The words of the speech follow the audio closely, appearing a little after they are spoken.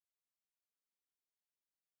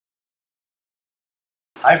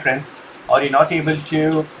Hi friends, are you not able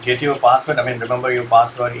to get your password? Remember your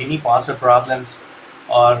password, any password problems,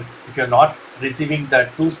 or if you're not receiving the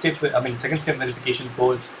second step verification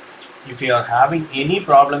codes, if you are having any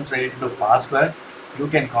problems related to password, you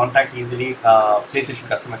can contact easily PlayStation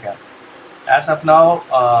customer care. As of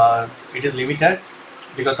now, it is limited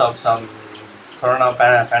because of some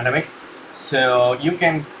pandemic. So you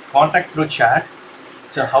can contact through chat.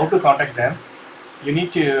 So how to contact them? You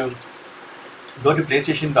need to go to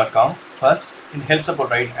playstation.com first. In help support,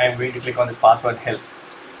 right? I'm going to click on this password help.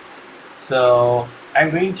 So I'm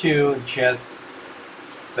going to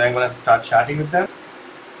I'm going to start chatting with them.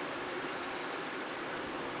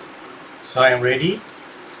 So I'm ready.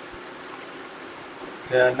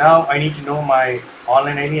 So now I need to know my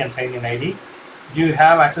online ID and sign in ID. Do you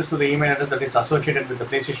have access to the email address that is associated with the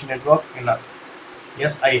PlayStation network?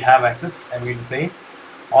 Yes, I have access. I'm going to say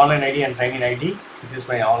online ID and sign in ID. This is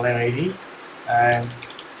my online ID, and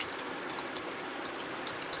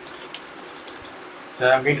so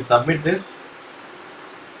I'm going to submit this.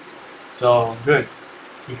 So good.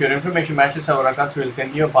 If your information matches our accounts, we will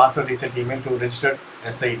send you a password reset email to registered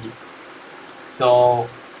SID. So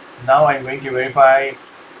now I'm going to verify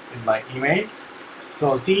in my emails.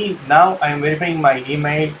 So see, now I am verifying my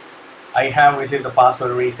email. I have received the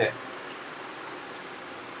password reset.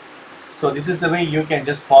 So this is the way you can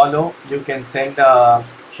just follow. You can send a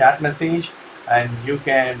chat message and you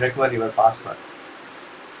can recover your password.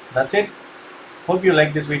 That's it. Hope you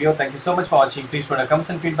like this video. Thank you so much for watching. Please put your comments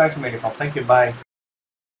and feedbacks in my form. Thank you. Bye.